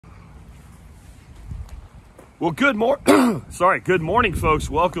Well, good morning, folks.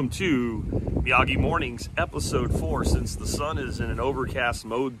 Welcome to Miyagi Mornings, episode 4. Since the sun is in an overcast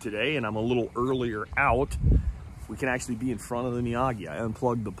mode today and I'm a little earlier out, we can actually be in front of the Miyagi. I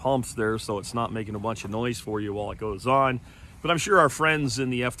unplugged the pumps there so it's not making a bunch of noise for you while it goes on. But I'm sure our friends in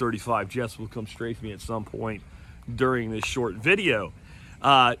the F-35 jets will come strafe me at some point during this short video.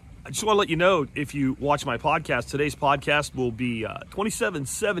 I just want to let you know, if you watch my podcast, today's podcast will be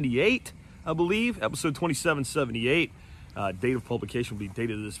 2778. I believe, episode 2778. Date of publication will be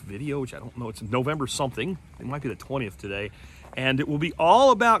date of this video, which I don't know. It's November something. It might be the 20th today. And it will be all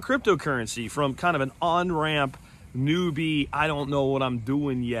about cryptocurrency from kind of an on-ramp, newbie, I don't know what I'm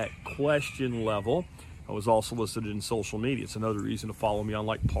doing yet question level. I was also listed in social media. It's another reason to follow me on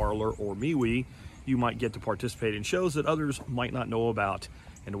like Parler or MeWe. You might get to participate in shows that others might not know about,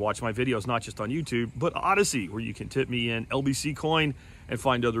 and to watch my videos not just on YouTube, but Odyssey, where you can tip me in LBC coin and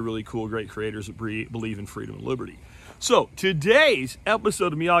find other really cool, great creators that believe in freedom and liberty. So today's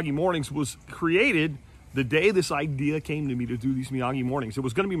episode of Miyagi Mornings was created the day this idea came to me to do these Miyagi Mornings. It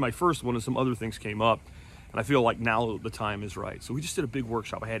was going to be my first one, and some other things came up, and I feel like now the time is right. So we just did a big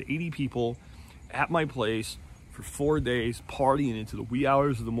workshop. I had 80 people at my place for 4 days, partying into the wee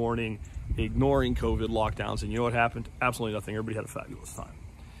hours of the morning, ignoring COVID lockdowns, and you know what happened? Absolutely nothing. Everybody had a fabulous time.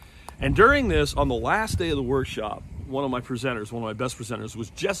 And during this, on the last day of the workshop, one of my best presenters,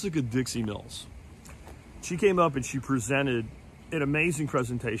 was Jessica Dixie Mills. She came up and she presented an amazing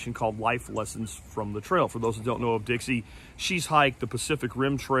presentation called Life Lessons from the Trail. For those who don't know of Dixie, she's hiked the Pacific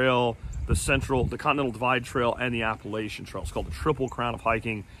Rim Trail, the Continental Divide Trail, and the Appalachian Trail. It's called the Triple Crown of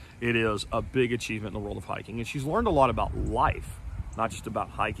Hiking. It is a big achievement in the world of hiking. And she's learned a lot about life, not just about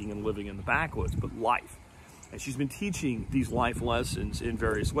hiking and living in the backwoods, but life. And she's been teaching these life lessons in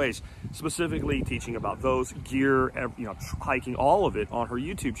various ways, specifically teaching about those, gear, hiking, all of it on her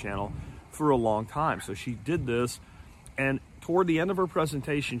YouTube channel for a long time. So she did this, and toward the end of her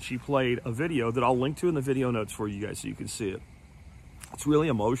presentation, she played a video that I'll link to in the video notes for you guys so you can see it. It's really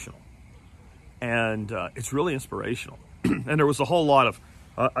emotional, and it's really inspirational. And there was a whole lot of,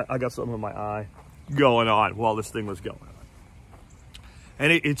 I got something in my eye going on while this thing was going on.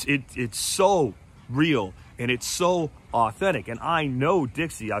 And it's so real. And it's so authentic. And I know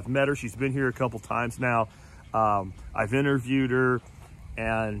Dixie. I've met her. She's been here a couple times now. I've interviewed her.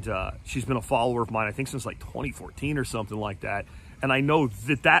 And she's been a follower of mine, I think, since like 2014 or something like that. And I know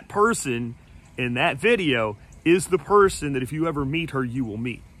that that person in that video is the person that if you ever meet her, you will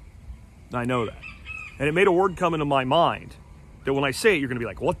meet. I know that. And it made a word come into my mind that when I say it, you're going to be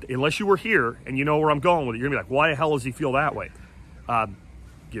like, what? Unless you were here and you know where I'm going with it, you're going to be like, why the hell does he feel that way?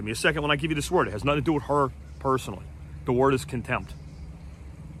 Give me a second when I give you this word. It has nothing to do with her personally. The word is contempt.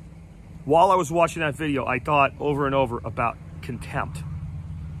 While I was watching that video, I thought over and over about contempt.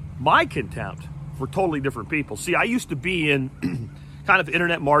 My contempt for totally different people. See, I used to be in kind of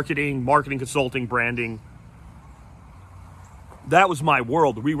internet marketing consulting, branding. That was my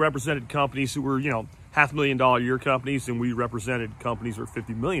world. We represented companies who were, $500,000 a year companies, and we represented companies who were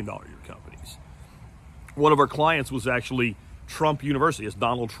 $50 million a year companies. One of our clients was actually Trump University, as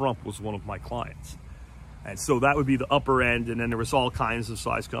Donald Trump was one of my clients. And so that would be the upper end, and then there was all kinds of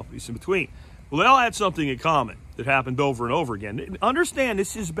size companies in between. Well, they all had something in common that happened over and over again. Understand,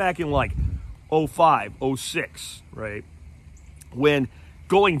 this is back in like 05, 06, right? When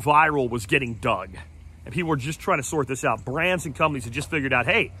going viral was getting dug. And people were just trying to sort this out. Brands and companies had just figured out,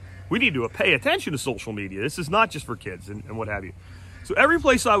 hey, we need to pay attention to social media. This is not just for kids and what have you. So every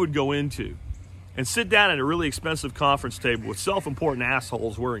place I would go into and sit down at a really expensive conference table with self-important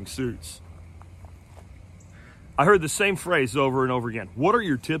assholes wearing suits, I heard the same phrase over and over again. What are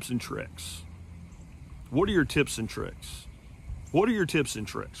your tips and tricks? What are your tips and tricks? What are your tips and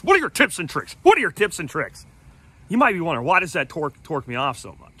tricks? What are your tips and tricks? What are your tips and tricks? You might be wondering, why does that torque me off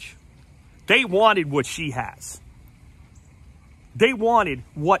so much? They wanted what she has. They wanted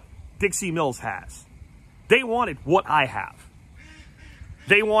what Dixie Mills has. They wanted what I have.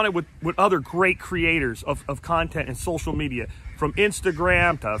 They wanted what other great creators of content and social media, from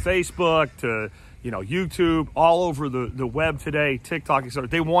Instagram to Facebook to YouTube, all over the web today, TikTok, etc.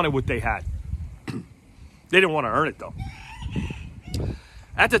 They wanted what they had. They didn't want to earn it, though.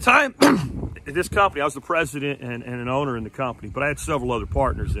 At the time, this company, I was the president and an owner in the company, but I had several other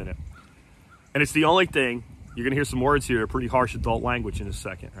partners in it. And it's the only thing, you're going to hear some words here, pretty harsh adult language in a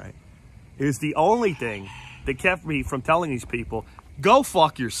second, right? It is the only thing that kept me from telling these people, go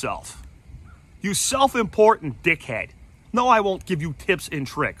fuck yourself. You self-important dickhead. No, I won't give you tips and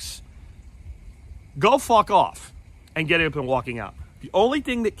tricks. Go fuck off and get up and walking out. The only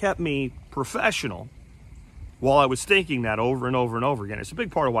thing that kept me professional while I was thinking that over and over and over again, it's a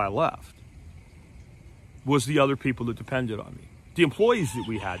big part of why I left, was the other people that depended on me. The employees that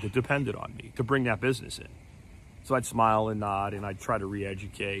we had that depended on me to bring that business in. So I'd smile and nod and I'd try to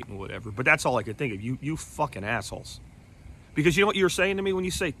re-educate and whatever. But that's all I could think of. You fucking assholes. Because you know what you're saying to me when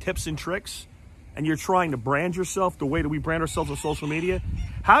you say tips and tricks? And you're trying to brand yourself the way that we brand ourselves on social media?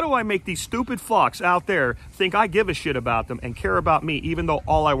 How do I make these stupid fucks out there think I give a shit about them and care about me even though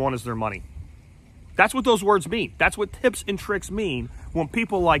all I want is their money? That's what those words mean. That's what tips and tricks mean when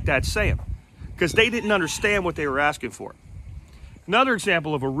people like that say them. Because they didn't understand what they were asking for. Another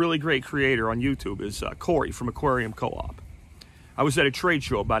example of a really great creator on YouTube is Corey from Aquarium Co-op. I was at a trade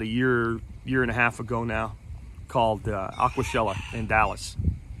show about a year and a half ago now called Aquashella in Dallas.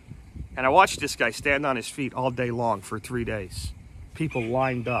 And I watched this guy stand on his feet all day long for 3 days. People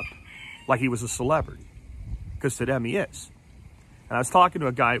lined up like he was a celebrity, because to them he is. And I was talking to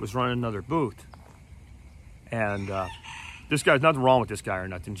a guy that was running another booth. And this guy's nothing wrong with this guy or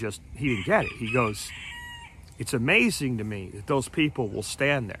nothing, just he didn't get it. He goes, it's amazing to me that those people will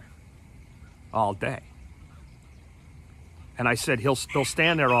stand there all day. And I said, they'll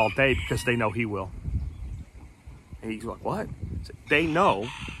stand there all day because they know he will. And he's like, what? I said, they know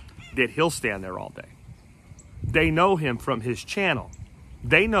that he'll stand there all day. They know him from his channel.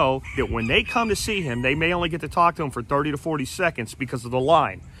 They know that when they come to see him, they may only get to talk to him for 30 to 40 seconds because of the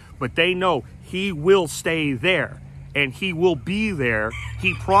line. But they know he will stay there. And he will be there.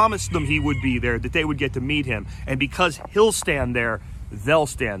 He promised them he would be there, that they would get to meet him. And because he'll stand there, they'll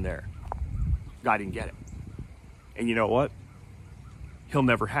stand there. Guy didn't get it. And you know what? He'll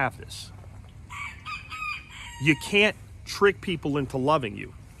never have this. You can't trick people into loving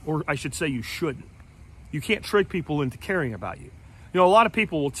you. Or I should say you shouldn't. You can't trick people into caring about you. You know, a lot of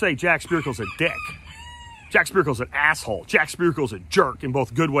people will say Jack Spirkle's a dick. Jack Spirkle's an asshole. Jack Spirkle's a jerk in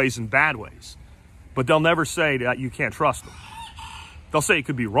both good ways and bad ways. But they'll never say that you can't trust them. They'll say it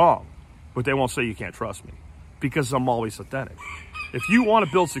could be wrong, but they won't say you can't trust me because I'm always authentic. If you want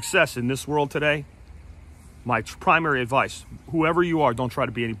to build success in this world today, my primary advice, whoever you are, don't try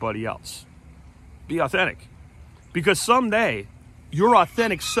to be anybody else. Be authentic. Because someday, your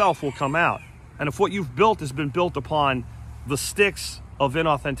authentic self will come out. And if what you've built has been built upon the sticks of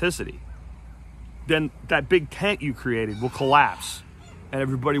inauthenticity, then that big tent you created will collapse and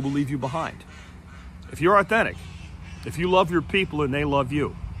everybody will leave you behind. If you're authentic, if you love your people and they love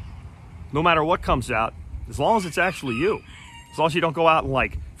you, no matter what comes out, as long as it's actually you, as long as you don't go out and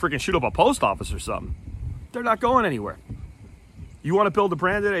like freaking shoot up a post office or something, they're not going anywhere. You want to build a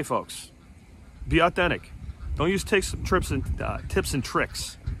brand today, folks? Be authentic. Don't use tips and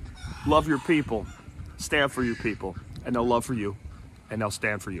tricks. Love your people, stand for your people, and they'll love for you, and they'll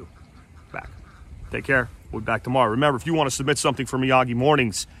stand for you back. Take care. We'll be back tomorrow. Remember, if you want to submit something for Miyagi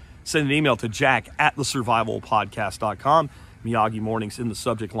Mornings, send an email to jack@thesurvivalpodcast.com. Miyagi Mornings in the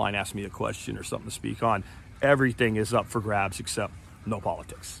subject line. Ask me a question or something to speak on. Everything is up for grabs except no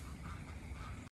politics.